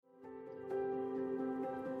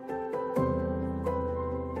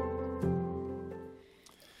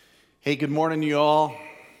Hey, good morning, you all.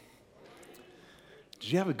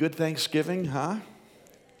 Did you have a good Thanksgiving, huh?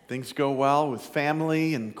 Things go well with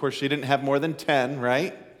family, and of course, you didn't have more than 10,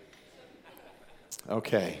 right?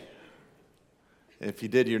 Okay. If you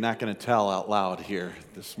did, you're not going to tell out loud here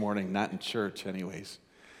this morning, not in church, anyways.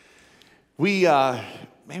 We have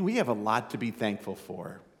a lot to be thankful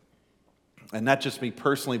for. And not just me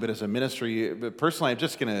personally, but as a ministry. But personally, I'm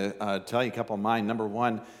just going to tell you a couple of mine. Number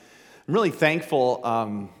one, I'm really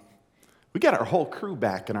thankful. We got our whole crew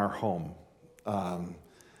back in our home.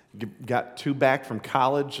 Got 2 back from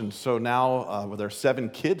college, and so now with our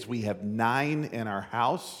 7 kids, we have 9 in our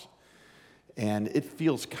house, and it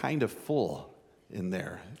feels kind of full in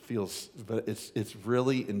there. But it's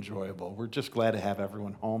really enjoyable. We're just glad to have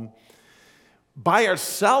everyone home. By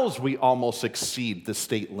ourselves, we almost exceed the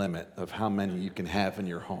state limit of how many you can have in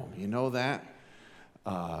your home. You know that?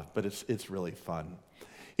 But it's really fun.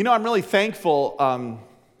 You know, I'm really thankful.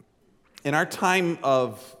 In our time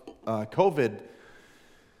of COVID,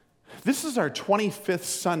 this is our 25th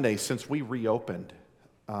Sunday since we reopened,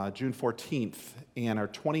 June 14th, and our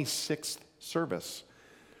 26th service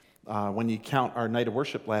when you count our night of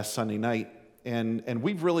worship last Sunday night. And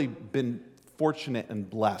we've really been fortunate and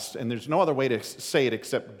blessed. And there's no other way to say it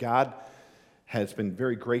except God has been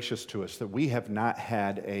very gracious to us that we have not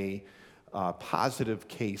had a positive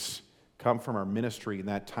case come from our ministry in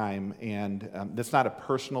that time, and that's not a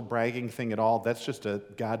personal bragging thing at all. That's just a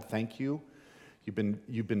God, thank you.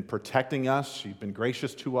 You've been protecting us. You've been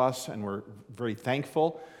gracious to us, and we're very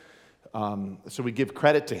thankful. So we give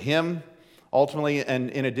credit to Him ultimately,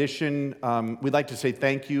 and in addition, we'd like to say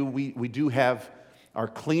thank you. We do have our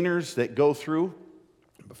cleaners that go through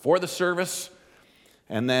before the service,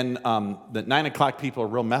 and then the 9 o'clock people are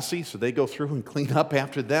real messy, so they go through and clean up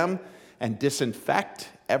after them and disinfect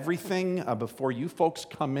everything before you folks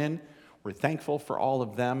come in. We're thankful for all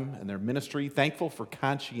of them and their ministry, thankful for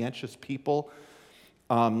conscientious people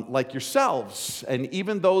like yourselves, and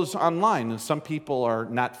even those online. And some people are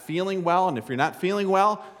not feeling well, and if you're not feeling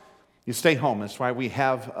well, you stay home. That's why we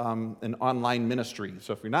have an online ministry.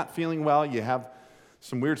 So if you're not feeling well, you have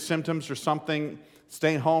some weird symptoms or something,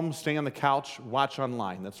 stay home, stay on the couch, watch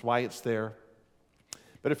online. That's why it's there.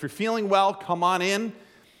 But if you're feeling well, come on in.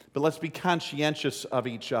 But let's be conscientious of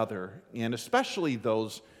each other, and especially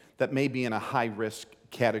those that may be in a high-risk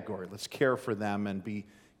category. Let's care for them and be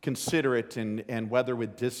considerate, and whether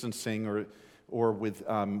with distancing or with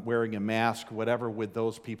wearing a mask, whatever with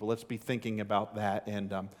those people, let's be thinking about that.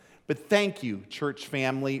 But thank you, church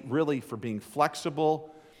family, really for being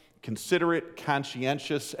flexible, considerate,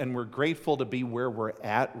 conscientious, and we're grateful to be where we're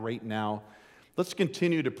at right now. Let's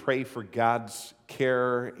continue to pray for God's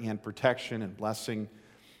care and protection and blessing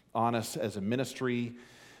on us as a ministry.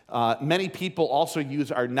 Many people also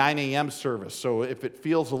use our 9 a.m. service. So if it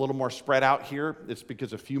feels a little more spread out here, it's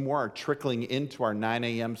because a few more are trickling into our 9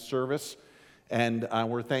 a.m. service. And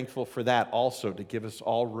we're thankful for that also, to give us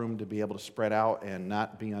all room to be able to spread out and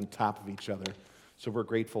not be on top of each other. So we're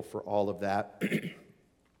grateful for all of that.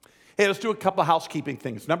 Hey, let's do a couple of housekeeping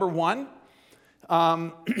things. Number one,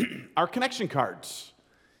 our connection cards.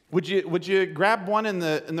 Would you grab one in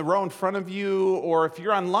the row in front of you, or if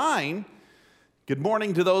you're online, good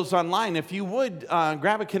morning to those online. If you would,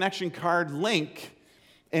 grab a connection card link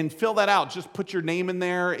and fill that out. Just put your name in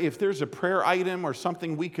there. If there's a prayer item or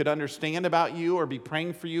something we could understand about you or be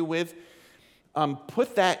praying for you with,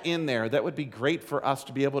 put that in there. That would be great for us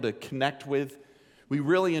to be able to connect with. We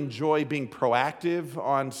really enjoy being proactive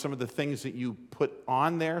on some of the things that you put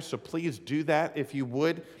on there, so please do that if you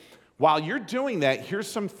would. While you're doing that, here's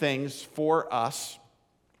some things for us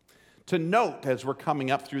to note as we're coming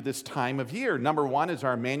up through this time of year. Number one is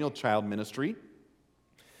our Emmanuel Child Ministry.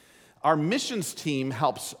 Our missions team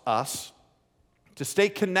helps us to stay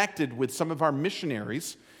connected with some of our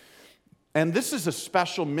missionaries. And this is a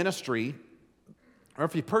special ministry. Or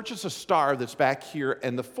if you purchase a star that's back here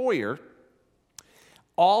in the foyer,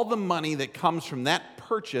 all the money that comes from that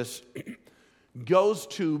purchase goes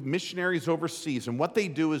to missionaries overseas, and what they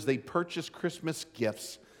do is they purchase Christmas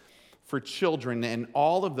gifts for children, and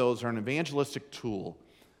all of those are an evangelistic tool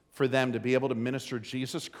for them to be able to minister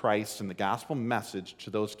Jesus Christ and the gospel message to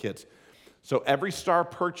those kids. So every star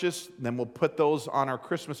purchase, then we'll put those on our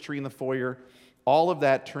Christmas tree in the foyer. All of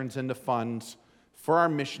that turns into funds for our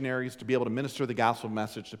missionaries to be able to minister the gospel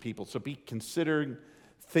message to people. So be considering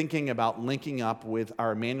thinking about linking up with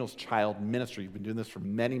our Emmanuel's Child Ministry. We've been doing this for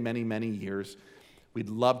many, many, many years. We'd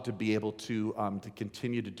love to be able to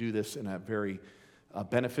continue to do this in a very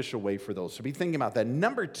beneficial way for those. So be thinking about that.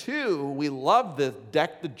 Number two, we love the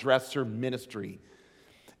Deck the Dresser ministry.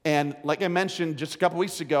 And like I mentioned just a couple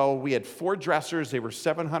weeks ago, we had 4 dressers. They were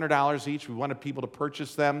 $700 each. We wanted people to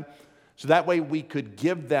purchase them so that way we could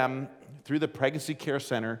give them through the Pregnancy Care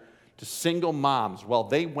Center to single moms. Well,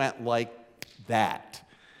 they went like that.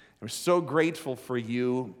 We're so grateful for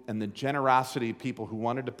you and the generosity of people who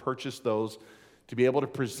wanted to purchase those to be able to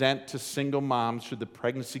present to single moms through the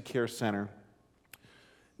Pregnancy Care Center.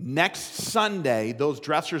 Next Sunday, those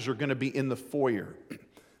dressers are going to be in the foyer.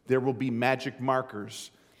 There will be magic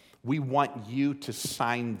markers. We want you to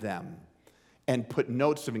sign them and put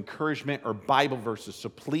notes of encouragement or Bible verses. So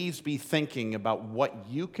please be thinking about what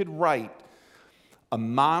you could write. A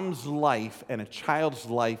mom's life and a child's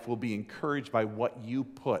life will be encouraged by what you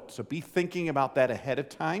put. So be thinking about that ahead of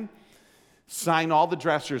time. Sign all the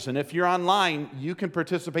dressers. And if you're online, you can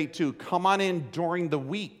participate too. Come on in during the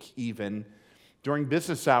week even, during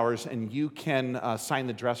business hours, and you can sign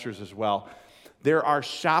the dressers as well. There are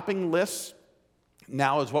shopping lists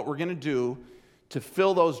now is what we're going to do to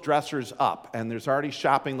fill those dressers up. And there's already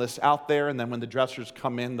shopping lists out there, and then when the dressers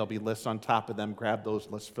come in, there'll be lists on top of them. Grab those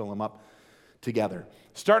lists, fill them up together.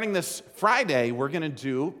 Starting this Friday, we're going to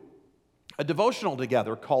do a devotional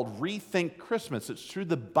together called Rethink Christmas. It's through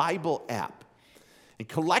the Bible app. And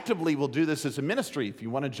collectively, we'll do this as a ministry. If you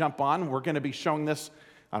want to jump on, we're going to be showing this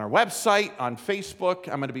on our website, on Facebook.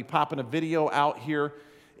 I'm going to be popping a video out here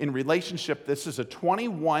in relationship. This is a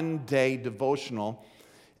 21-day devotional.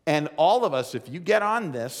 And all of us, if you get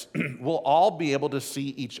on this, will all be able to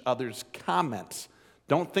see each other's comments.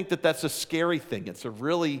 Don't think that that's a scary thing. It's a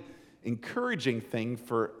really encouraging thing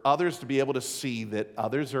for others to be able to see that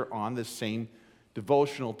others are on the same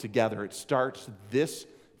devotional together. It starts this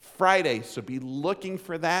Friday, so be looking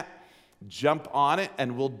for that. Jump on it,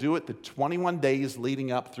 and we'll do it the 21 days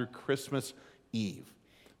leading up through Christmas Eve.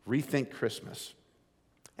 Rethink Christmas.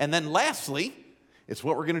 And then lastly, it's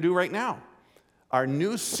what we're going to do right now. Our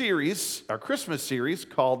new series, our Christmas series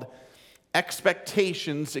called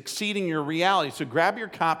Expectations Exceeding Your Reality. So grab your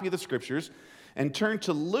copy of the scriptures and turn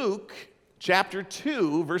to Luke chapter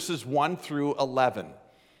 2, verses 1 through 11.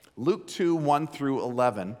 Luke 2, 1 through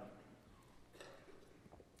 11.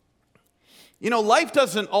 You know, life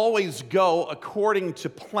doesn't always go according to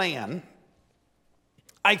plan.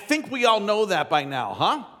 I think we all know that by now,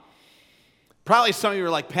 huh? Probably some of you are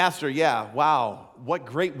like, Pastor, yeah, wow, what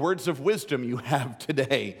great words of wisdom you have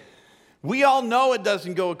today. We all know it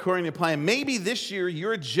doesn't go according to plan. Maybe this year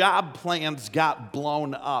your job plans got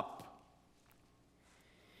blown up.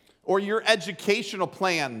 Or your educational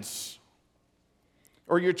plans,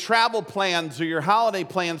 or your travel plans, or your holiday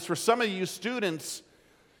plans. For some of you students,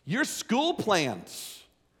 your school plans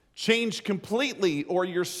changed completely, or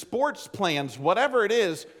your sports plans, whatever it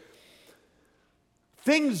is.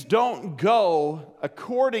 Things don't go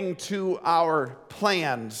according to our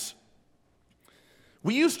plans.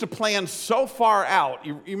 We used to plan so far out.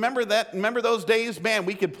 You remember that? Remember those days? Man,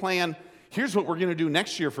 we could plan, here's what we're going to do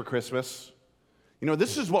next year for Christmas. You know,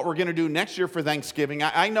 this is what we're going to do next year for Thanksgiving.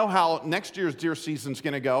 I know how next year's deer season's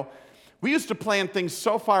going to go. We used to plan things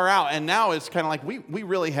so far out, and now it's kind of like we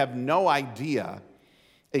really have no idea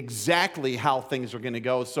exactly how things are going to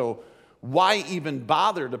go. So why even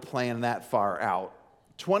bother to plan that far out?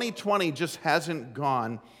 2020 just hasn't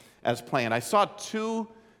gone as planned. I saw 2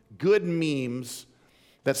 good memes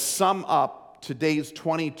that sum up today's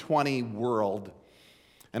 2020 world,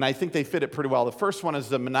 and I think they fit it pretty well. The first one is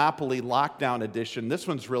the Monopoly Lockdown Edition. This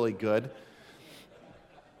one's really good.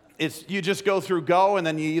 It's you just go through Go, and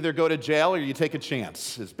then you either go to jail or you take a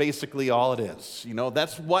chance. It's basically all it is. You know,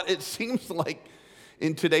 that's what it seems like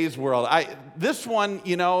in today's world. This one,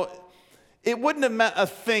 you know, it wouldn't have meant a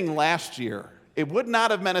thing last year. It would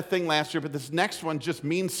not have meant a thing last year, but this next one just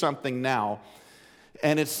means something now.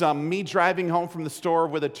 And it's me driving home from the store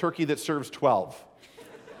with a turkey that serves 12.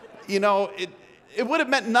 You know, it would have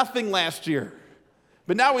meant nothing last year.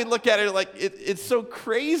 But now we look at it like it's so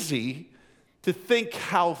crazy to think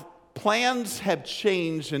how plans have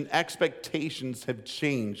changed and expectations have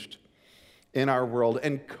changed in our world.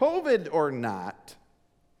 And COVID or not,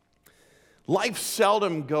 life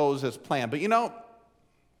seldom goes as planned. But you know,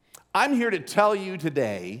 I'm here to tell you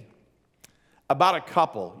today about a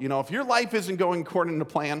couple. You know, if your life isn't going according to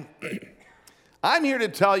plan, I'm here to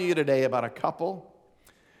tell you today about a couple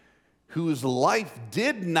whose life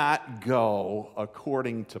did not go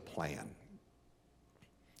according to plan.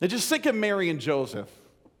 Now just think of Mary and Joseph.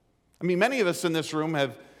 I mean, many of us in this room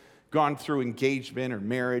have gone through engagement or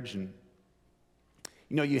marriage, and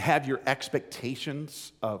you know, you have your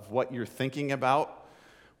expectations of what you're thinking about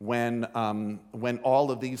when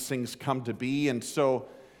all of these things come to be. And so,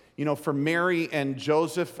 you know, for Mary and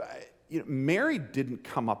Joseph, Mary didn't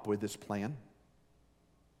come up with this plan.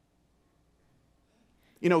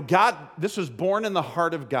 God, this was born in the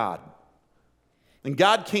heart of God. And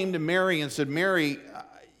God came to Mary and said, Mary,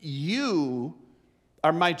 you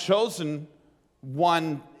are my chosen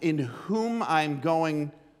one in whom I'm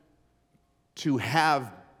going to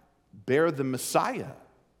bear the Messiah.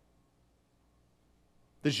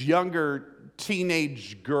 This younger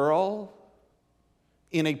teenage girl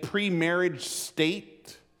in a pre-marriage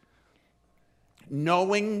state,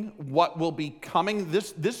 knowing what will be coming.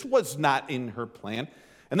 This was not in her plan.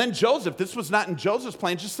 And then Joseph, this was not in Joseph's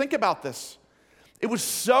plan. Just think about this. It was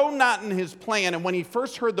so not in his plan. And when he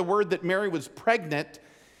first heard the word that Mary was pregnant,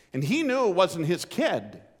 and he knew it wasn't his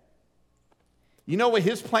kid, you know what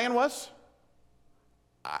his plan was?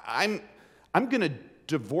 I'm going to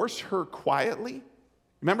divorce her quietly.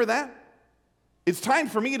 Remember that? It's time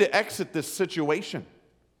for me to exit this situation.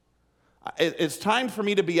 It's time for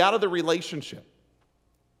me to be out of the relationship.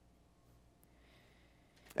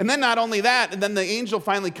 And then not only that, and then the angel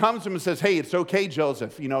finally comes to him and says, hey, it's okay,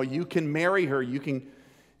 Joseph. You can marry her. You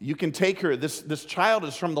can take her. This child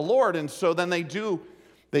is from the Lord. And so then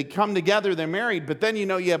they come together, they're married. But then,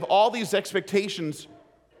 you have all these expectations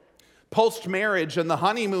post-marriage and the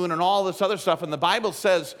honeymoon and all this other stuff. And the Bible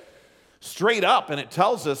says straight up, and it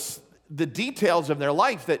tells us the details of their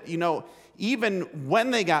life that, even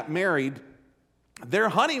when they got married, their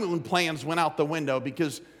honeymoon plans went out the window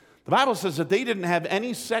because the Bible says that they didn't have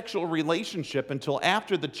any sexual relationship until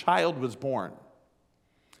after the child was born.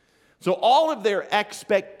 So all of their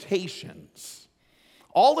expectations,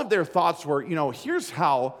 all of their thoughts were, here's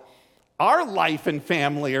how our life and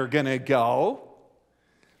family are going to go.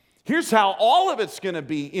 Here's how all of it's going to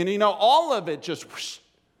be. And, all of it just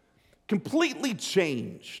completely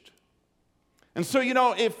changed. And so,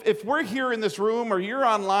 if we're here in this room or you're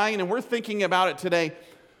online and we're thinking about it today,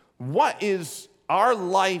 what is our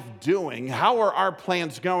life doing? How are our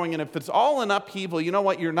plans going? And if it's all in upheaval, you know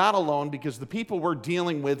what? You're not alone, because the people we're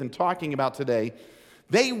dealing with and talking about today,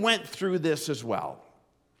 they went through this as well.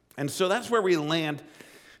 And so that's where we land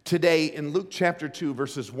today in Luke chapter 2,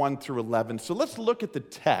 verses 1 through 11. So let's look at the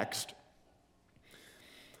text.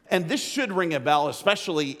 And this should ring a bell,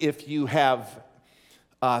 especially if you have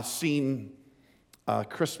seen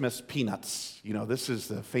Christmas Peanuts. This is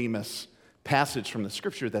the famous passage from the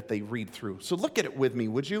scripture that they read through. So look at it with me,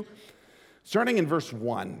 would you? Starting in verse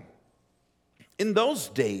 1. In those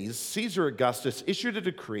days, Caesar Augustus issued a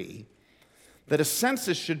decree that a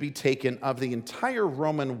census should be taken of the entire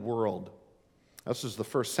Roman world. This was the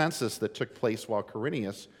first census that took place while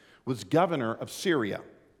Quirinius was governor of Syria.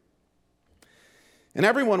 And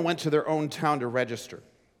everyone went to their own town to register.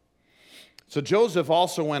 So Joseph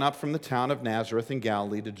also went up from the town of Nazareth in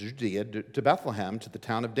Galilee to Judea, to Bethlehem, to the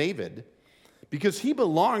town of David, because he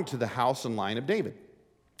belonged to the house and line of David.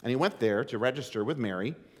 And he went there to register with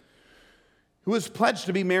Mary, who was pledged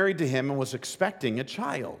to be married to him and was expecting a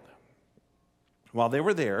child. While they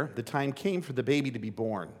were there, the time came for the baby to be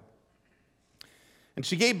born. And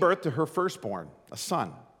she gave birth to her firstborn, a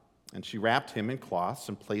son. And she wrapped him in cloths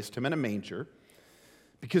and placed him in a manger,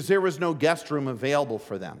 because there was no guest room available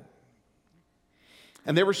for them.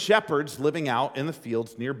 And there were shepherds living out in the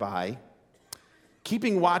fields nearby,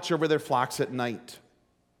 keeping watch over their flocks at night.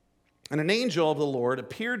 And an angel of the Lord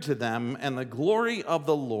appeared to them, and the glory of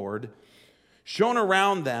the Lord shone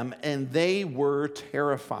around them, and they were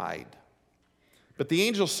terrified. But the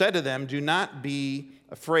angel said to them, "Do not be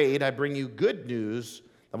afraid. I bring you good news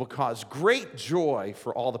that will cause great joy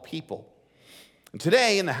for all the people. And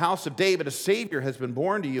today in the house of David a Savior has been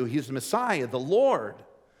born to you. He is the Messiah, the Lord.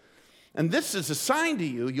 And this is a sign to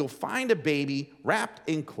you. You'll find a baby wrapped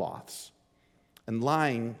in cloths and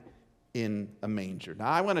lying in a manger." Now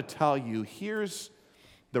I want to tell you, here's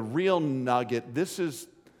the real nugget. This is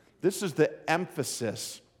the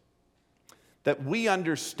emphasis that we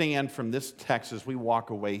understand from this text as we walk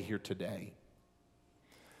away here today.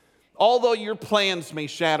 Although your plans may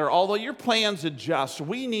shatter, although your plans adjust,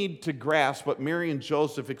 we need to grasp what Mary and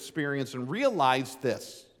Joseph experienced and realize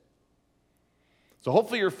this. So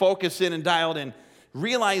hopefully you're focused in and dialed in.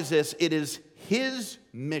 Realize this: it is his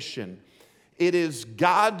mission. It is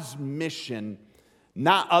God's mission,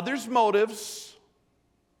 not others' motives,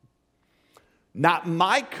 not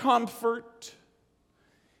my comfort.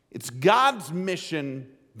 It's God's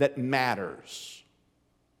mission that matters.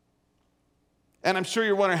 And I'm sure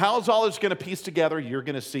you're wondering, how is all this going to piece together? You're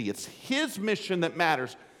going to see. It's his mission that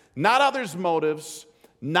matters, not others' motives,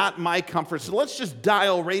 not my comfort. So let's just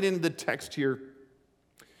dial right into the text here.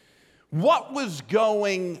 What was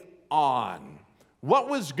going on? What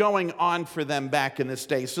was going on for them back in this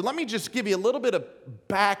day? So let me just give you a little bit of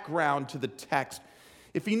background to the text.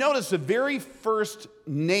 If you notice, the very first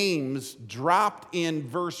names dropped in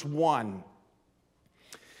verse 1.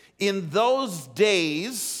 In those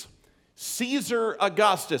days, Caesar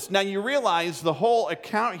Augustus. Now you realize the whole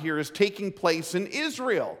account here is taking place in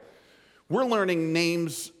Israel. We're learning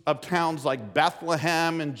names of towns like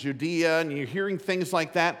Bethlehem and Judea, and you're hearing things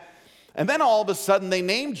like that. And then all of a sudden they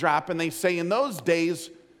name drop and they say, in those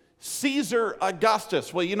days, Caesar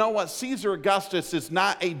Augustus. Well, you know what? Caesar Augustus is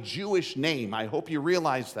not a Jewish name. I hope you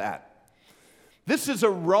realize that. This is a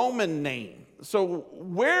Roman name. So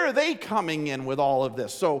where are they coming in with all of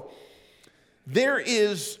this? So there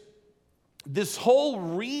is this whole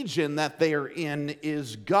region that they are in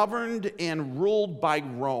is governed and ruled by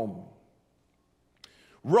Rome.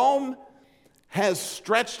 Rome has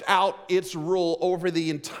stretched out its rule over the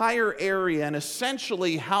entire area, and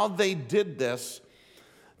essentially how they did this,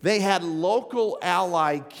 they had local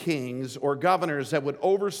ally kings or governors that would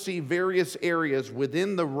oversee various areas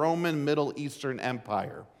within the Roman Middle Eastern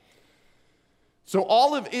Empire. So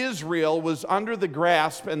all of Israel was under the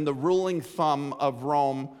grasp and the ruling thumb of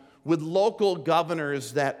Rome, with local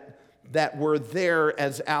governors that were there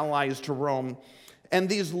as allies to Rome. And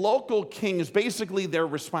these local kings, basically their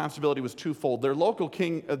responsibility was twofold. The local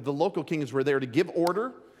kings were there to give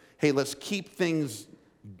order. Hey, let's keep things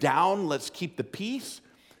down. Let's keep the peace.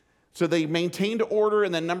 So they maintained order.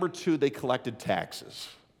 And then number two, they collected taxes.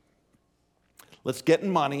 Let's get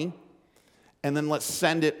money, and then let's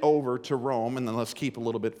send it over to Rome, and then let's keep a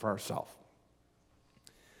little bit for ourselves.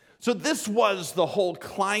 So this was the whole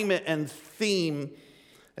climate and theme,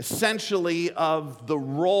 essentially, of the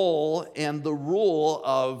role and the rule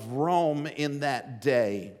of Rome in that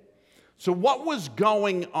day. So what was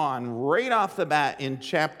going on right off the bat in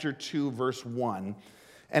chapter 2, verse 1?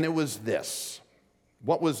 And it was this.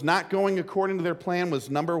 What was not going according to their plan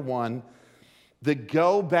was, number one, the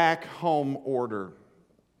go back home order.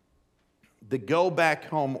 The go back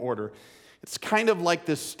home order. It's kind of like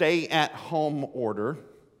the stay at home order.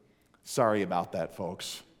 Sorry about that,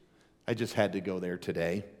 folks. I just had to go there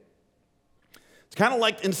today. It's kind of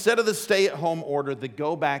like, instead of the stay-at-home order, the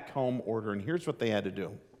go-back-home order. And here's what they had to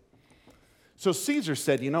do. So Caesar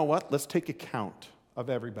said, you know what? Let's take account of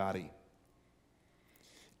everybody.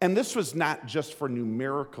 And this was not just for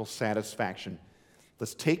numerical satisfaction.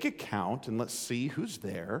 Let's take account and let's see who's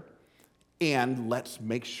there. And let's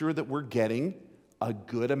make sure that we're getting a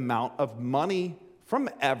good amount of money from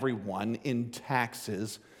everyone in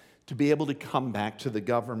taxes to be able to come back to the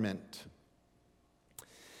government.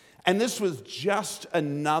 And this was just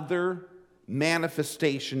another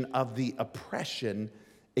manifestation of the oppression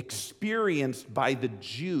experienced by the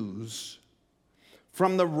Jews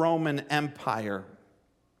from the Roman Empire.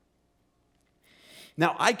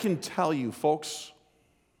 Now, I can tell you, folks,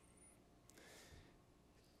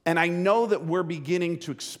 and I know that we're beginning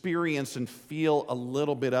to experience and feel a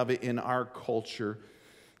little bit of it in our culture.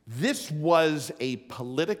 This was a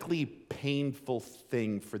politically painful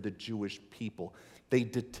thing for the Jewish people. They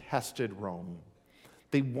detested Rome.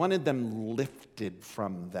 They wanted them lifted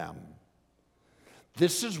from them.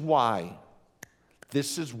 This is why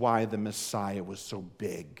the Messiah was so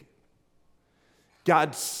big.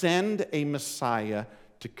 God sent a Messiah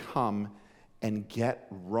to come and get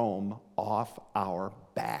Rome off our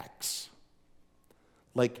backs.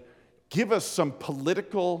 Like, give us some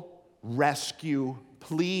political rescue,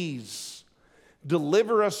 please.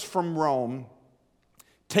 Deliver us from Rome.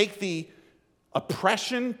 Take the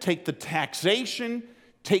oppression, take the taxation,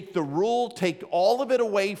 take the rule, take all of it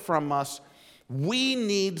away from us. We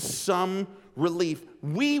need some relief.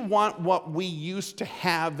 We want what we used to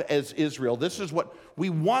have as Israel. This is what we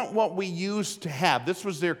want, what we used to have. This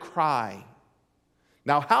was their cry.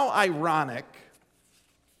 Now, how ironic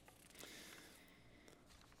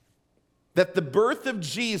that the birth of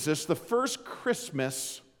Jesus, the first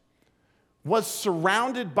Christmas, was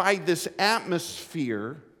surrounded by this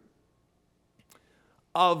atmosphere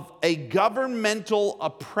of a governmental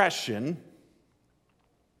oppression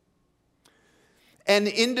and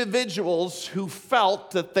individuals who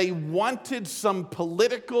felt that they wanted some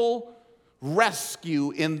political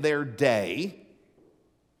rescue in their day.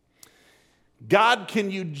 God,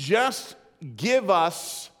 can you just give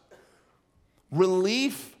us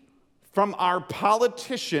relief from our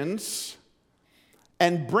politicians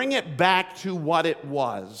and bring it back to what it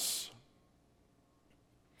was?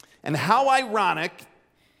 And how ironic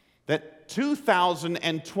that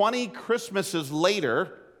 2020 Christmases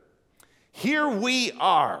later, here we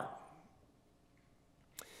are,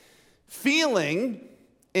 feeling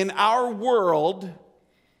in our world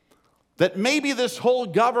that maybe this whole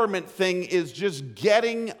government thing is just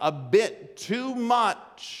getting a bit too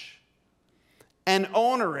much. and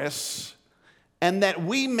onerous, and that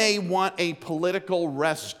we may want a political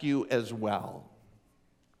rescue as well.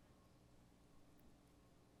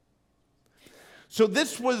 So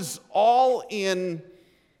this was all in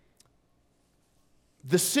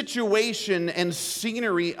the situation and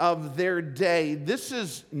scenery of their day. This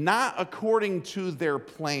is not according to their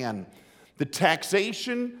plan. The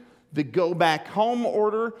taxation, the go back home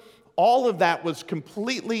order, all of that was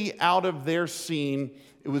completely out of their scene.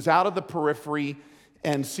 It was out of the periphery.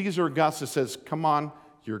 And Caesar Augustus says, come on,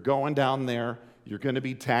 you're going down there. You're going to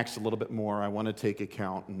be taxed a little bit more. I want to take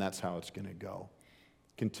account, and that's how it's going to go.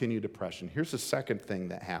 Continued oppression. Here's the second thing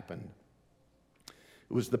that happened.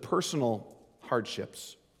 It was the personal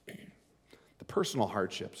hardships. The personal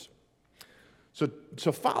hardships.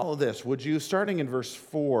 So follow this, would you? Starting in verse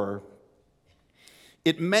 4,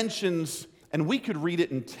 it mentions, and we could read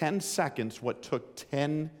it in 10 seconds, what took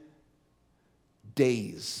 10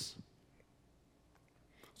 days.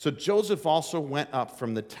 So Joseph also went up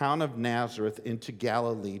from the town of Nazareth into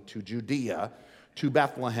Galilee to Judea, to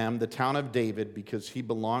Bethlehem, the town of David, because he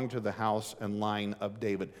belonged to the house and line of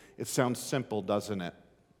David. It sounds simple, doesn't it?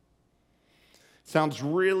 Sounds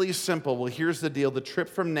really simple. Well, here's the deal. The trip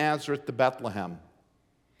from Nazareth to Bethlehem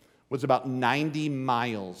was about 90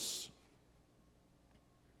 miles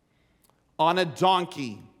on a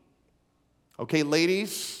donkey. Okay,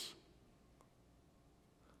 ladies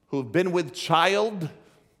who have been with child,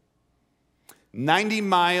 90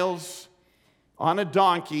 miles on a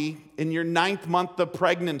donkey in your 9th month of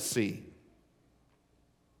pregnancy.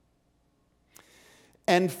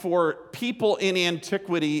 And for people in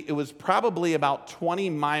antiquity, it was probably about 20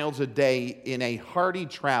 miles a day in a hardy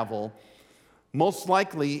travel. Most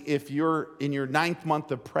likely, if you're in your 9th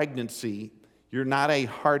month of pregnancy, you're not a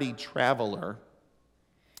hardy traveler.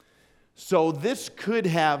 So this could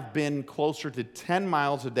have been closer to 10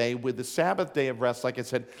 miles a day with the Sabbath day of rest. Like I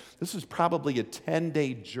said, this is probably a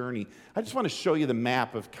 10-day journey. I just want to show you the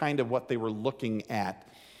map of kind of what they were looking at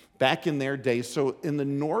back in their day. So in the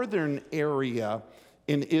northern area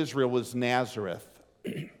in Israel was Nazareth.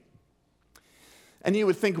 And you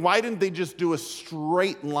would think, why didn't they just do a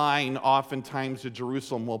straight line oftentimes to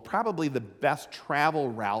Jerusalem? Well, probably the best travel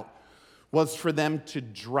route was for them to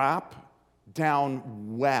drop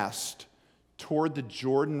down west toward the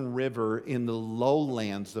Jordan River in the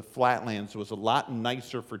lowlands, the flatlands. It was a lot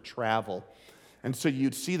nicer for travel. And so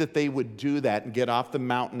you'd see that they would do that and get off the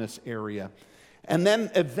mountainous area. And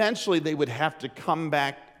then eventually they would have to come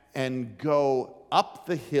back and go up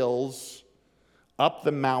the hills, up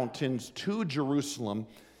the mountains to Jerusalem.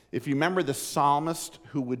 If you remember the psalmist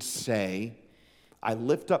who would say, I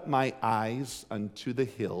lift up my eyes unto the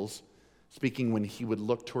hills, speaking when he would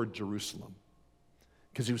look toward Jerusalem,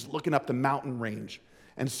 because he was looking up the mountain range.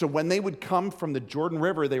 And so when they would come from the Jordan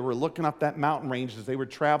River, they were looking up that mountain range as they were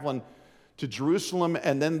traveling to Jerusalem,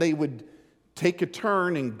 and then they would take a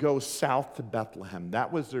turn and go south to Bethlehem.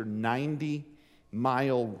 That was their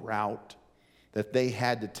 90-mile route that they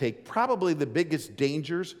had to take. Probably the biggest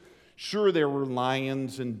dangers. Sure, there were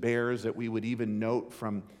lions and bears that we would even note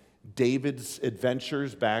from David's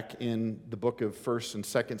adventures back in the book of 1st and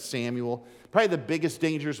 2nd Samuel. Probably the biggest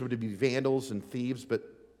dangers would be vandals and thieves, but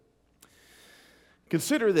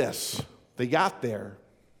consider this. They got there,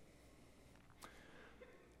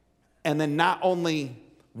 and then not only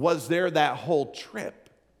was there that whole trip,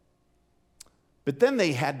 but then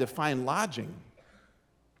they had to find lodging.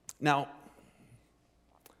 Now,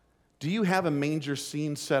 do you have a manger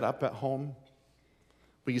scene set up at home?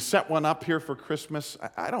 Will you set one up here for Christmas?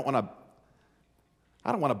 I don't want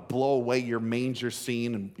to blow away your manger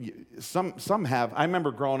scene. And some have. I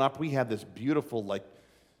remember growing up, we had this beautiful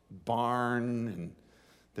barn, and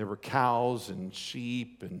there were cows and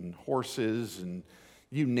sheep and horses and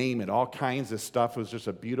you name it, all kinds of stuff. It was just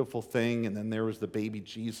a beautiful thing. And then there was the baby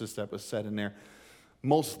Jesus that was set in there.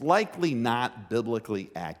 Most likely not biblically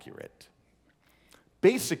accurate.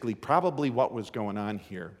 Basically, probably what was going on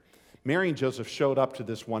here. Mary and Joseph showed up to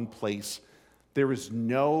this one place. There was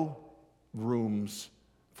no rooms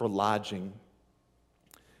for lodging.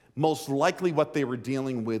 Most likely what they were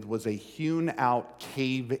dealing with was a hewn-out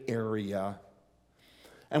cave area.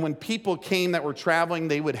 And when people came that were traveling,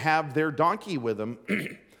 they would have their donkey with them.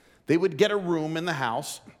 They would get a room in the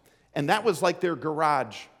house, and that was like their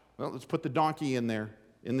garage. Well, let's put the donkey in there,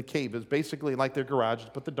 in the cave. It was basically like their garage.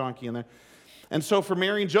 Let's put the donkey in there. And so for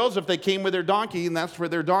Mary and Joseph, they came with their donkey, and that's where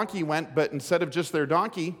their donkey went. But instead of just their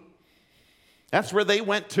donkey, that's where they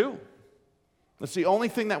went too. That's the only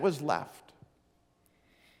thing that was left.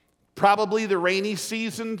 Probably the rainy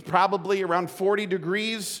season, probably around 40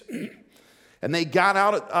 degrees. And they got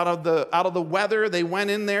out of the weather. They went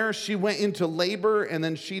in there. She went into labor, and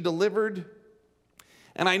then she delivered.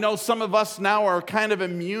 And I know some of us now are kind of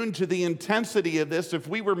immune to the intensity of this. If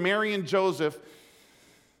we were Mary and Joseph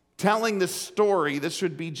telling this story, this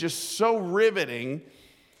would be just so riveting,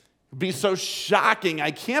 be so shocking.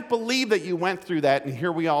 I can't believe that you went through that, and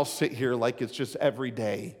here we all sit here like it's just every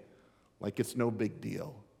day, like it's no big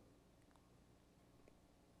deal.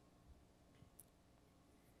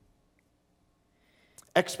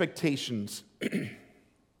 Expectations.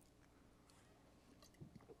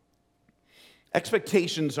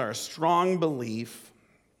 Expectations are a strong belief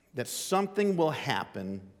that something will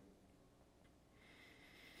happen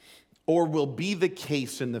or will be the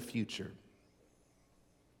case in the future.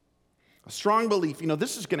 A strong belief,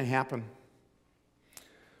 this is going to happen,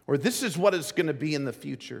 or this is what it's going to be in the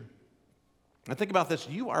future. Now think about this.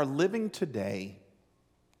 You are living today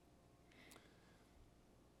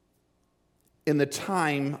in the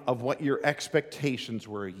time of what your expectations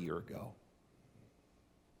were a year ago.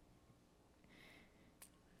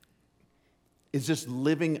 Is this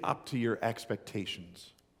living up to your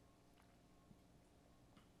expectations?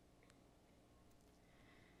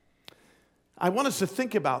 I want us to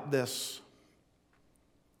think about this.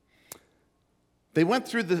 They went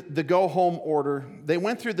through the go-home order. They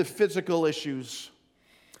went through the physical issues.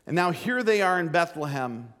 And now here they are in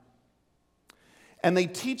Bethlehem. And they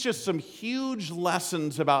teach us some huge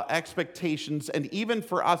lessons about expectations, and even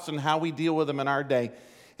for us and how we deal with them in our day.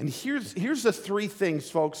 And here's the three things,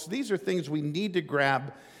 folks. These are things we need to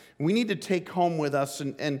grab. We need to take home with us.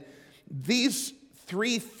 And these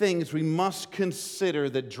three things we must consider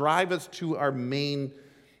that drive us to our main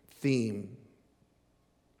theme.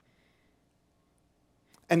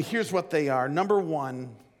 And here's what they are. Number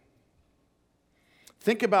one,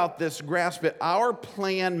 think about this, grasp it. Our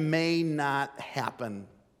plan may not happen.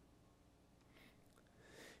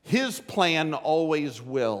 His plan always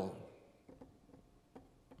will.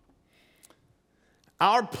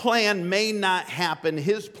 Our plan may not happen.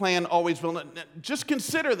 His plan always will. Just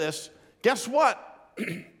consider this. Guess what?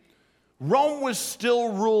 Rome was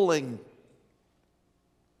still ruling.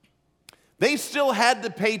 They still had to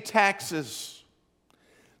pay taxes.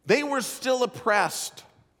 They were still oppressed.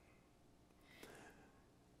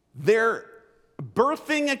 Their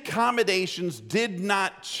birthing accommodations did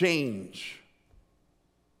not change.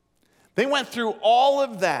 They went through all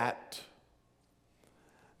of that.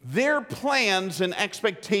 Their plans and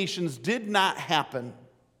expectations did not happen.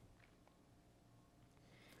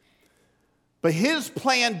 But his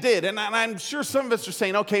plan did. And I'm sure some of us are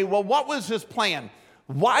saying, okay, well, what was his plan?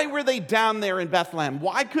 Why were they down there in Bethlehem?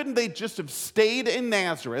 Why couldn't they just have stayed in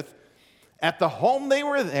Nazareth at the home they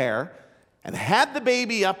were there and had the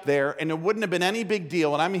baby up there, and it wouldn't have been any big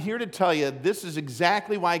deal? And I'm here to tell you, this is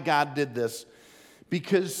exactly why God did this.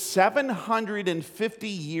 Because 750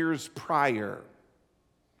 years prior,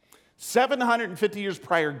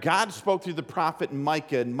 God spoke through the prophet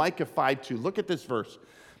Micah in Micah 5:2. Look at this verse.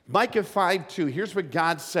 Micah 5:2. Here's what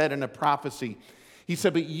God said in a prophecy. He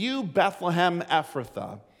said, "But you, Bethlehem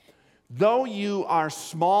Ephrathah, though you are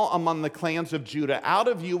small among the clans of Judah, out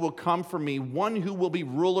of you will come for me one who will be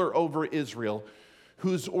ruler over Israel,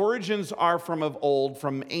 whose origins are from of old,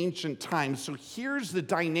 from ancient times." So here's the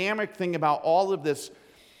dynamic thing about all of this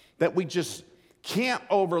that we just can't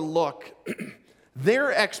overlook.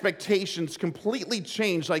 Their expectations completely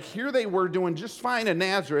changed. Like here they were doing just fine in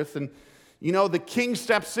Nazareth, and the king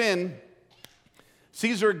steps in.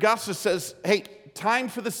 Caesar Augustus says, hey, time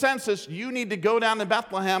for the census. You need to go down to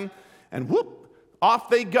Bethlehem. And whoop, off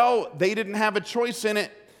they go. They didn't have a choice in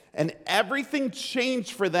it. And everything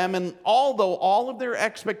changed for them. And although all of their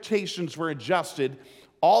expectations were adjusted,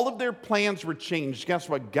 all of their plans were changed. Guess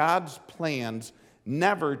what? God's plans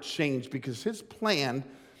never changed, because his plan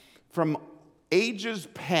from ages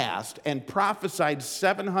past and prophesied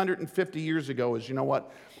 750 years ago is, you know what?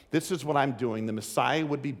 This is what I'm doing. The Messiah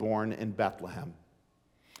would be born in Bethlehem.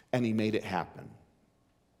 And he made it happen.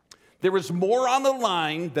 There was more on the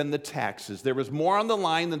line than the taxes. There was more on the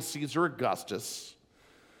line than Caesar Augustus.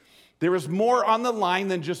 There was more on the line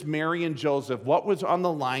than just Mary and Joseph. What was on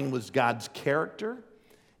the line was God's character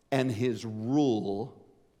and his rule.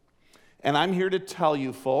 And I'm here to tell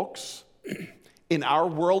you, folks, in our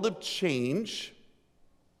world of change,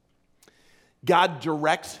 God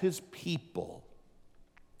directs his people,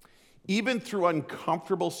 even through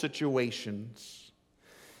uncomfortable situations.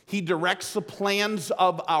 He directs the plans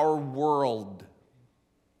of our world.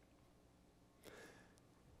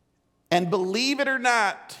 And believe it or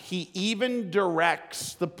not, he even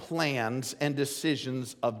directs the plans and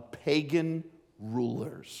decisions of pagan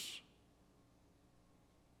rulers.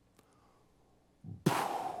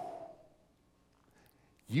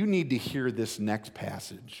 You need to hear this next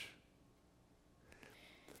passage.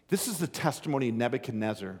 This is the testimony of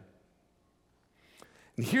Nebuchadnezzar.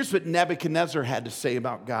 And here's what Nebuchadnezzar had to say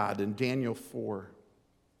about God in Daniel 4.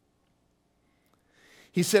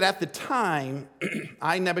 He said, "At the time,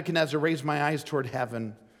 I, Nebuchadnezzar, raised my eyes toward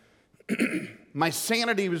heaven. My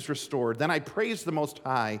sanity was restored. Then I praised the Most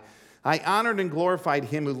High. I honored and glorified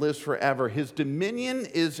him who lives forever. His dominion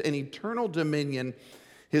is an eternal dominion.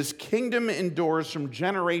 His kingdom endures from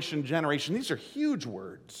generation to generation." These are huge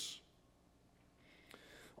words.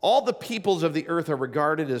 "All the peoples of the earth are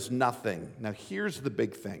regarded as nothing." Now here's the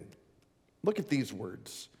big thing. Look at these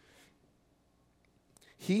words.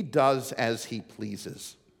 "He does as he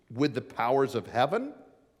pleases with the powers of heaven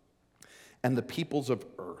and the peoples of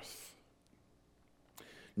earth.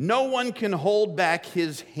 No one can hold back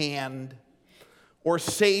his hand or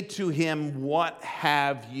say to him, 'What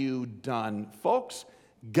have you done?'" Folks,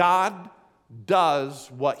 God does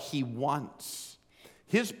what he wants.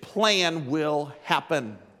 His plan will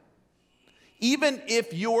happen, even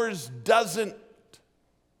if yours doesn't.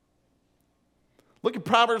 Look at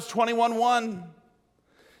Proverbs 21:1.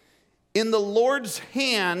 "In the Lord's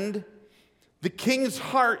hand, the king's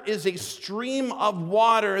heart is a stream of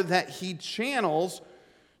water that he channels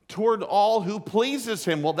toward all who pleases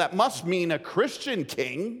him." Well, that must mean a Christian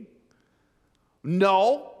king.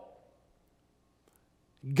 No.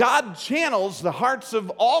 God channels the hearts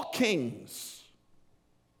of all kings.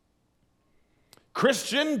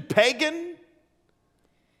 Christian, pagan,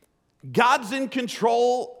 God's in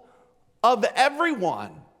control of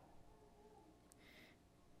everyone.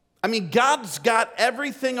 I mean, God's got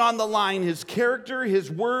everything on the line, his character,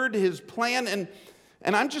 his word, his plan, and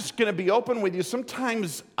I'm just going to be open with you.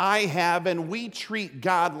 Sometimes I have, and we treat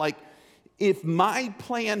God like if my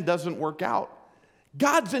plan doesn't work out,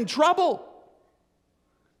 God's in trouble.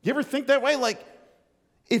 You ever think that way? Like,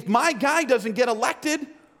 if my guy doesn't get elected,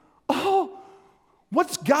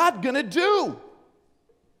 what's God going to do?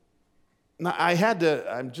 Now,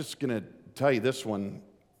 I'm just going to tell you this one.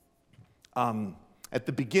 At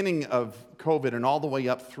the beginning of COVID and all the way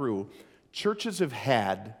up through, churches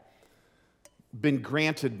have been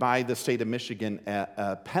granted by the state of Michigan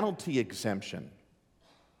a penalty exemption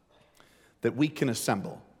that we can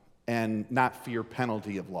assemble and not fear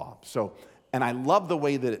penalty of law. So, and I love the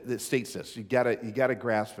way that it states this. You gotta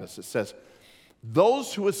grasp this. It says,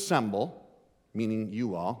 "Those who assemble," meaning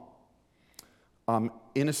you all,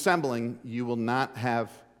 "in assembling, you will not have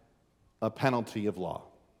a penalty of law.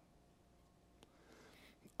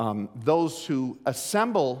 Those who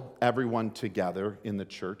assemble everyone together in the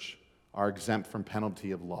church are exempt from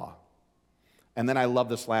penalty of law." And then I love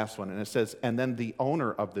this last one, and it says, "And then the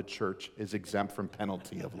owner of the church is exempt from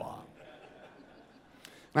penalty of law."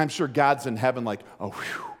 And I'm sure God's in heaven like, "Oh,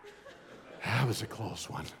 whew, that was a close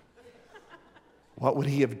one. What would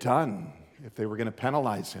he have done if they were going to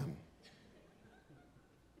penalize him?"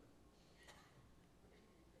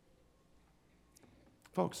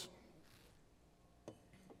 Folks,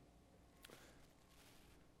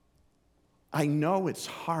 I know it's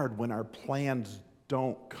hard when our plans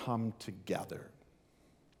don't come together.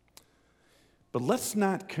 But let's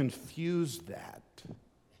not confuse that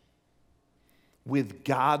with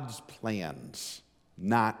God's plans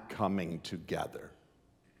not coming together.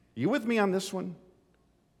 You with me on this one?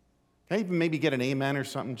 Can I even maybe get an amen or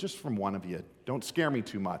something just from one of you? Don't scare me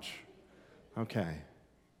too much. Okay.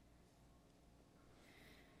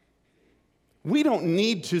 We don't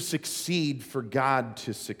need to succeed for God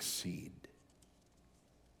to succeed.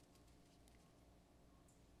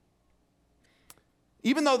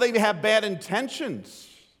 Even though they have bad intentions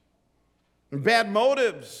and bad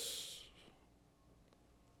motives,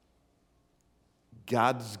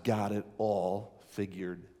 God's got it all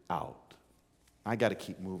figured out. I got to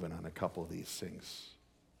keep moving on a couple of these things.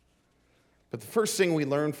 But the first thing we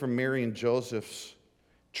learn from Mary and Joseph's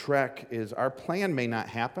trek is our plan may not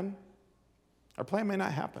happen. Our plan may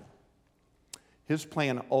not happen. His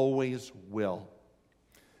plan always will.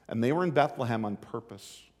 And they were in Bethlehem on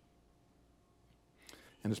purpose.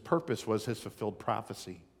 And his purpose was his fulfilled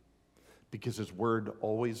prophecy, because his word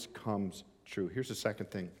always comes true. Here's the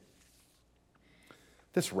second thing.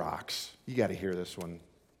 This rocks. You got to hear this one.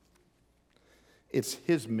 It's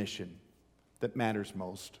his mission that matters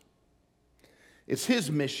most. It's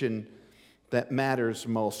his mission that matters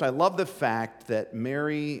most. I love the fact that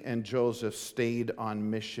Mary and Joseph stayed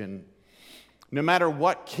on mission no matter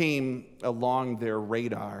what came along their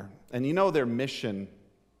radar. And you know their mission,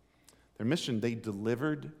 they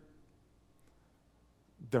delivered,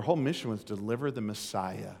 their whole mission was deliver the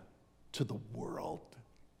Messiah to the world.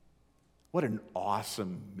 What an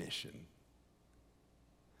awesome mission.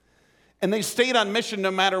 And they stayed on mission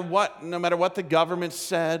no matter what the government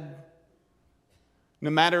said, no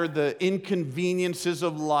matter the inconveniences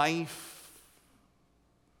of life.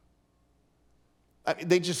 I mean,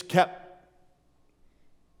 they just kept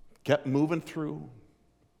moving through.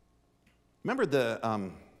 Remember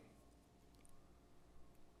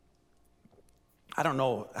I don't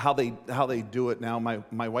know how they do it now.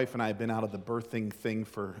 My wife and I have been out of the birthing thing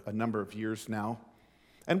for a number of years now.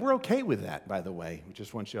 And we're okay with that, by the way. We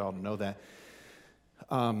just want you all to know that.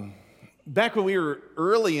 Back when we were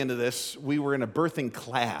early into this, we were in a birthing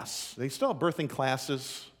class. They still have birthing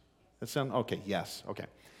classes? That sound okay? Yes. Okay.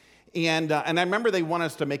 And I remember they want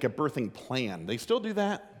us to make a birthing plan. They still do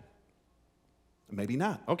that? Maybe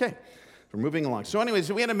not. Okay. We're moving along. So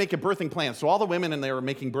anyways, we had to make a birthing plan. So all the women in there were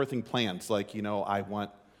making birthing plans. Like, I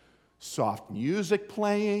want soft music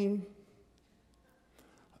playing.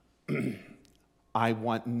 I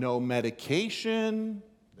want no medication.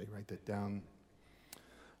 They write that down.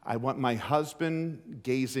 I want my husband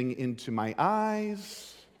gazing into my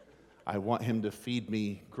eyes. I want him to feed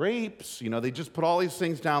me grapes. They just put all these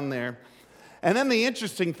things down there. And then the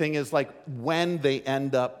interesting thing is, like, when they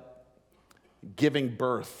end up giving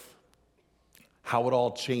birth, how it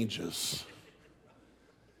all changes.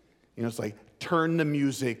 It's like, turn the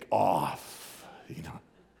music off.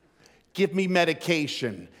 Give me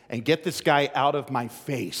medication and get this guy out of my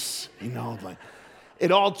face. Like,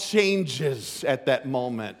 it all changes at that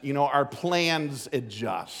moment. Our plans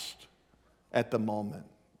adjust at the moment.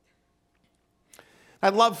 I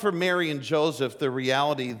love for Mary and Joseph the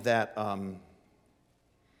reality that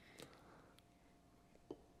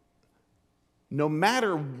no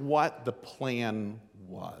matter what the plan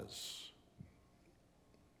was,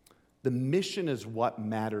 the mission is what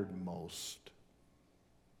mattered most.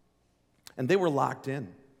 And they were locked in.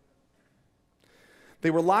 They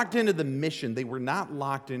were locked into the mission. They were not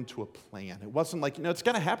locked into a plan. It wasn't like, it's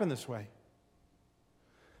got to happen this way.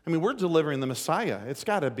 I mean, we're delivering the Messiah. It's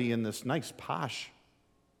got to be in this nice, posh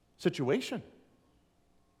situation.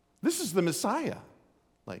 This is the Messiah.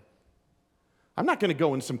 Like, I'm not going to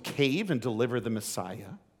go in some cave and deliver the Messiah.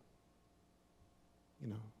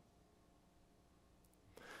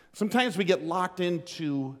 Sometimes we get locked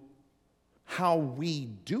into how we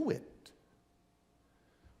do it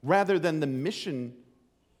rather than the mission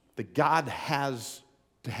that God has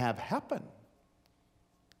to have happen.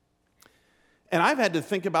 And I've had to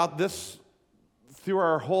think about this through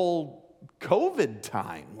our whole COVID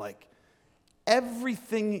time. Like,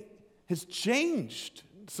 everything has changed.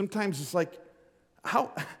 Sometimes it's like,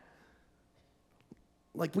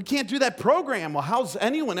 we can't do that program. Well, how's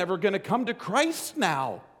anyone ever going to come to Christ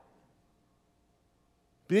now?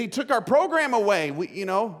 They took our program away.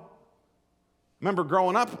 Remember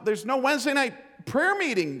growing up, there's no Wednesday night prayer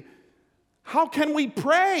meeting. How can we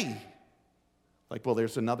pray? Like, well,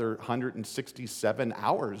 there's another 167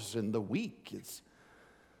 hours in the week.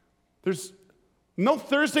 There's no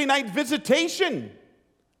Thursday night visitation.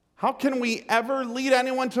 How can we ever lead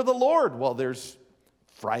anyone to the Lord? Well, there's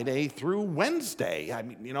Friday through Wednesday. I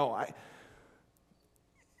mean,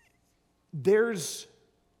 there's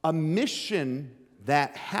a mission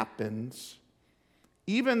that happens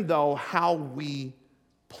even though how we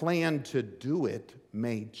plan to do it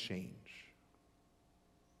may change.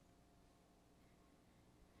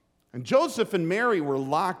 And Joseph and Mary were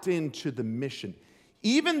locked into the mission,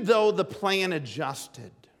 even though the plan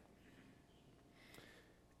adjusted.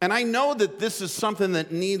 And I know that this is something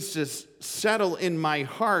that needs to settle in my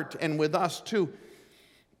heart and with us too.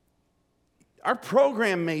 Our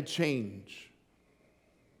program may change.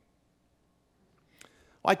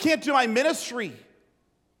 Well, I can't do my ministry.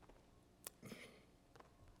 I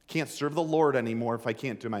can't serve the Lord anymore if I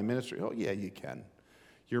can't do my ministry. Oh, yeah, you can.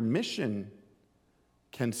 Your mission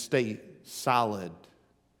can stay solid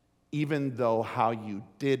even though how you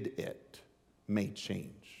did it may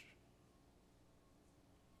change.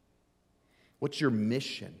 What's your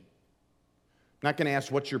mission? I'm not going to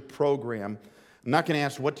ask what's your program. I'm not going to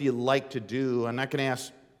ask what do you like to do. I'm not going to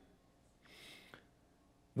ask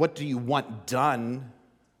what do you want done.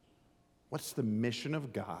 What's the mission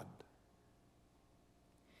of God?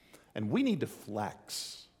 And we need to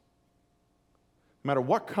flex, no matter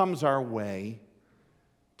what comes our way,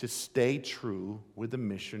 to stay true with the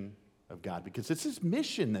mission of God, because it's His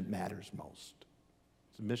mission that matters most.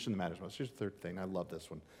 It's the mission that matters most. Here's the third thing. I love this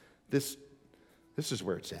one. This is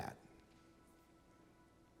where it's at.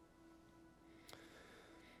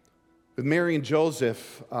 With Mary and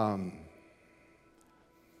Joseph,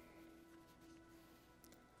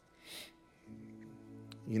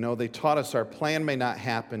 They taught us our plan may not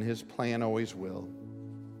happen, his plan always will.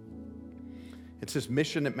 It's his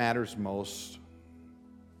mission that matters most.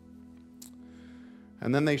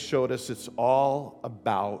 And then they showed us it's all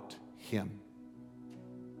about him,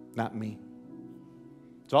 not me.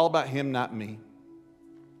 It's all about him, not me.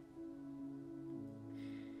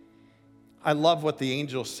 I love what the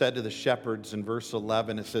angel said to the shepherds in verse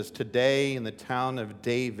 11. It says, today in the town of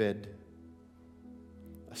David,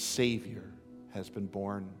 a Savior has been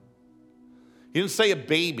born. He didn't say a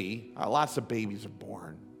baby. Lots of babies are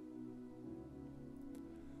born.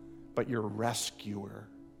 But your rescuer,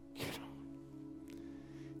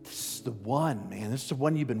 this is the one, man. This is the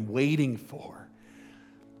one you've been waiting for.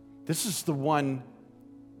 This is the one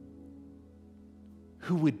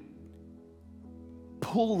who would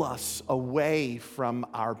pull us away from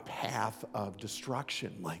our path of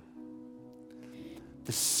destruction. Like,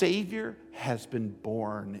 the Savior has been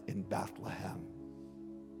born in Bethlehem.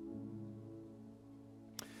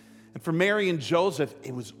 And for Mary and Joseph,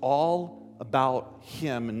 it was all about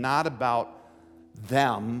him and not about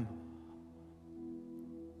them.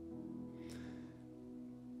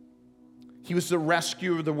 He was the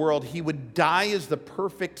rescuer of the world. He would die as the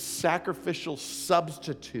perfect sacrificial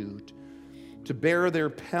substitute to bear their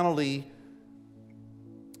penalty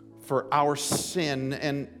for our sin.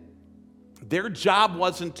 And their job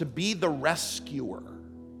wasn't to be the rescuer.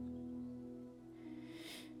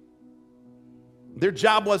 Their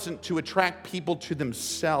job wasn't to attract people to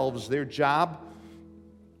themselves. Their job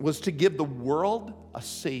was to give the world a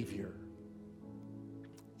Savior.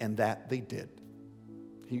 And that they did.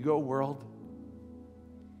 Here you go, world.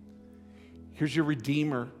 Here's your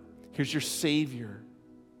Redeemer. Here's your Savior.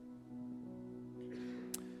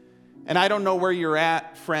 And I don't know where you're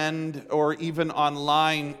at, friend, or even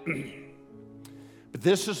online, but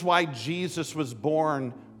this is why Jesus was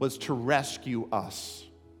born, was to rescue us.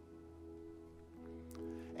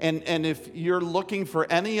 And if you're looking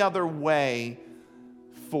for any other way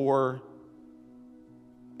for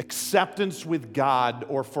acceptance with God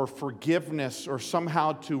or for forgiveness or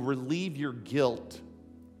somehow to relieve your guilt,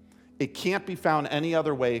 it can't be found any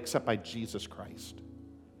other way except by Jesus Christ.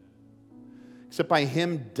 Except by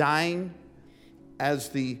him dying as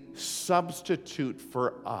the substitute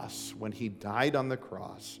for us. When he died on the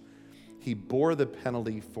cross, he bore the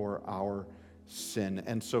penalty for our sin.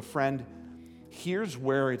 And so, friend, here's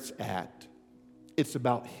where it's at. It's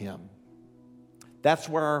about him. That's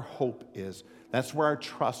where our hope is. That's where our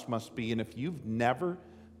trust must be. And if you've never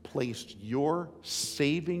placed your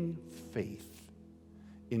saving faith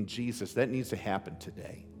in Jesus, that needs to happen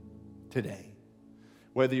today. Today.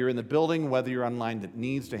 Whether you're in the building, whether you're online, that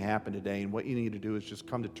needs to happen today. And what you need to do is just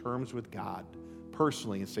come to terms with God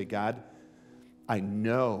personally and say, God, I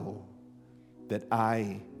know that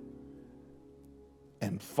I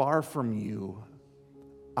am far from you.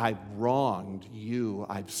 I've wronged you.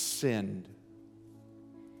 I've sinned.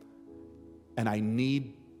 And I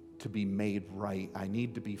need to be made right. I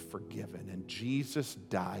need to be forgiven. And Jesus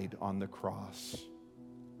died on the cross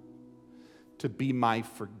to be my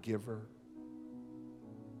forgiver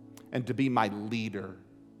and to be my leader.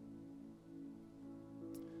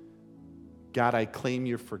 God, I claim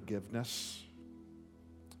your forgiveness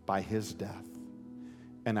by his death,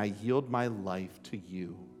 and I yield my life to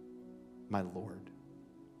you, my Lord.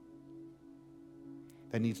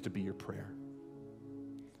 That needs to be your prayer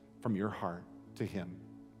from your heart to him,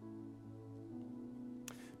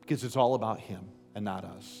 because it's all about him and not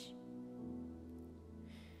us.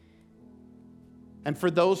 And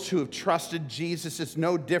for those who have trusted Jesus, it's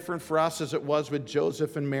no different for us as it was with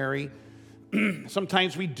Joseph and Mary.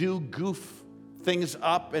 Sometimes we do goof things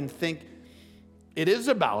up and think it is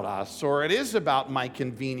about us, or it is about my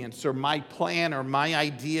convenience, or my plan, or my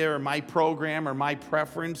idea, or my program, or my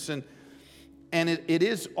preference. And it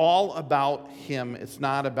is all about him. It's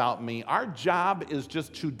not about me. Our job is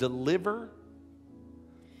just to deliver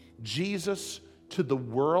Jesus to the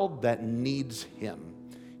world that needs him.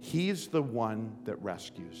 He's the one that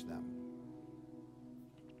rescues them.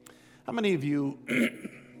 How many of you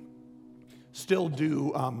still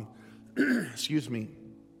do, excuse me,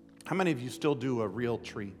 how many of you still do a real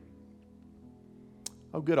tree?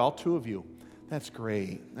 Oh, good, all two of you. That's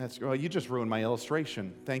great. Well, you just ruined my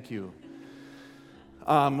illustration. Thank you.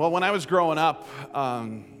 Well, when I was growing up,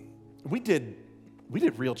 we did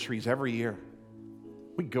real trees every year.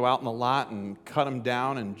 We'd go out in the lot and cut them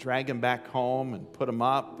down and drag them back home and put them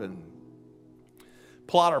up and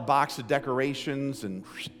pull out our box of decorations and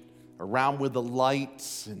around with the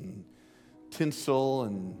lights and tinsel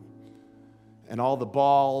and all the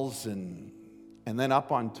balls, and then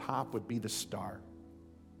up on top would be the star.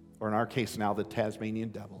 or in our case now, the Tasmanian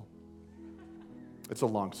devil. It's a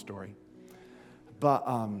long story. But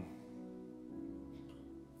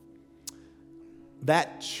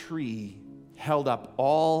that tree held up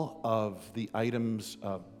all of the items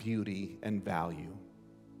of beauty and value.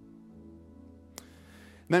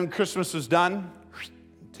 And then when Christmas was done,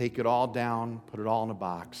 take it all down, put it all in a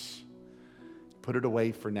box, put it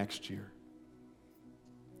away for next year.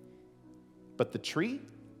 But the tree,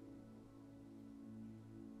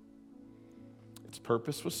 its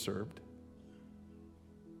purpose was served.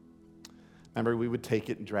 Remember, we would take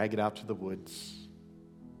it and drag it out to the woods.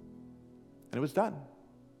 And it was done.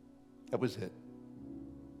 That was it.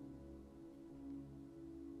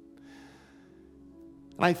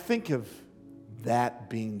 And I think of that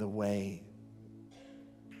being the way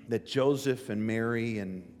that Joseph and Mary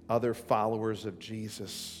and other followers of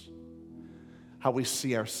Jesus, how we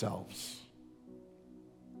see ourselves.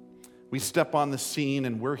 We step on the scene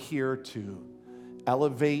and we're here to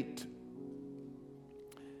elevate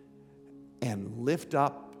and lift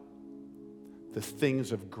up the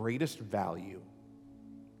things of greatest value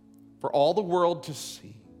for all the world to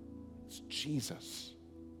see. It's Jesus.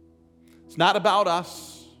 It's not about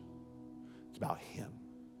us. It's about Him.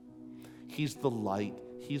 He's the light.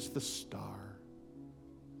 He's the star.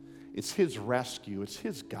 It's His rescue. It's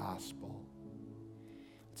His gospel.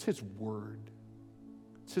 It's His word.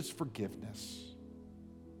 It's His forgiveness.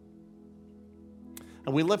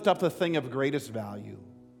 And we lift up the thing of greatest value.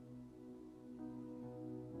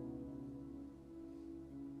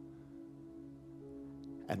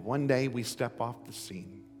 And one day we step off the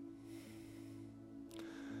scene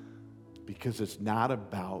because it's not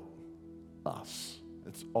about us.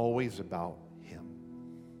 It's always about Him.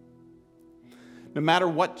 No matter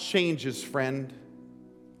what changes, friend,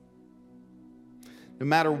 no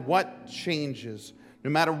matter what changes, no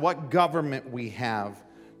matter what government we have,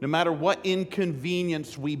 no matter what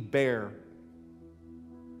inconvenience we bear,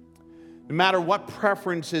 no matter what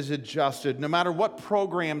preference is adjusted, no matter what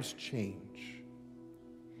programs change,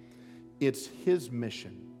 it's His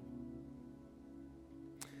mission.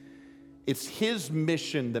 It's His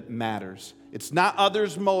mission that matters. It's not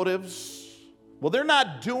others' motives. Well, they're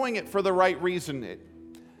not doing it for the right reason.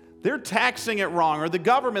 They're taxing it wrong, or the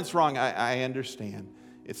government's wrong. I understand.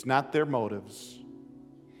 It's not their motives.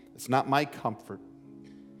 It's not my comfort.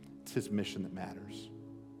 It's His mission that matters.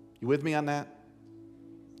 You with me on that?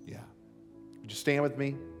 Yeah. Would you stand with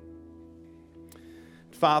me?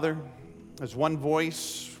 Father, as one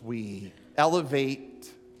voice, we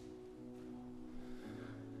elevate.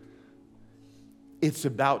 It's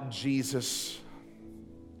about Jesus.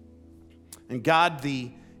 And God, the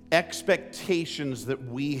expectations that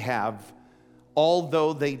we have,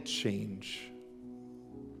 although they change,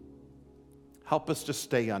 help us to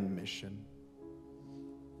stay on mission.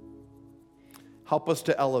 Help us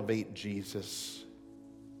to elevate Jesus.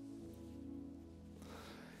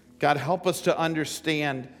 God, help us to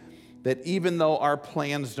understand that even though our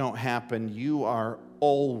plans don't happen, You are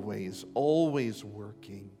always, always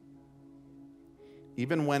working.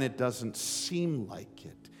 Even when it doesn't seem like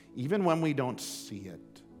it, even when we don't see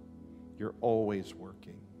it, You're always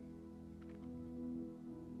working.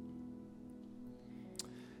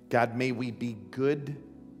 God, may we be good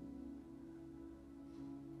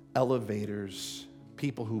elevators,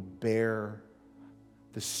 people who bear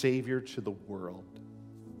the Savior to the world,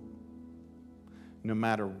 no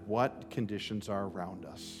matter what conditions are around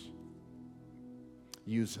us.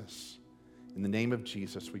 Use us. In the name of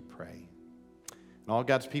Jesus, we pray. And all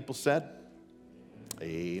God's people said,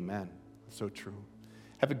 amen. So true.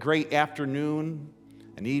 Have a great afternoon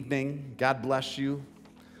and evening. God bless you.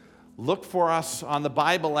 Look for us on the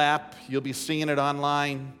Bible app. You'll be seeing it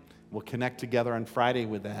online. We'll connect together on Friday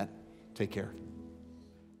with that. Take care.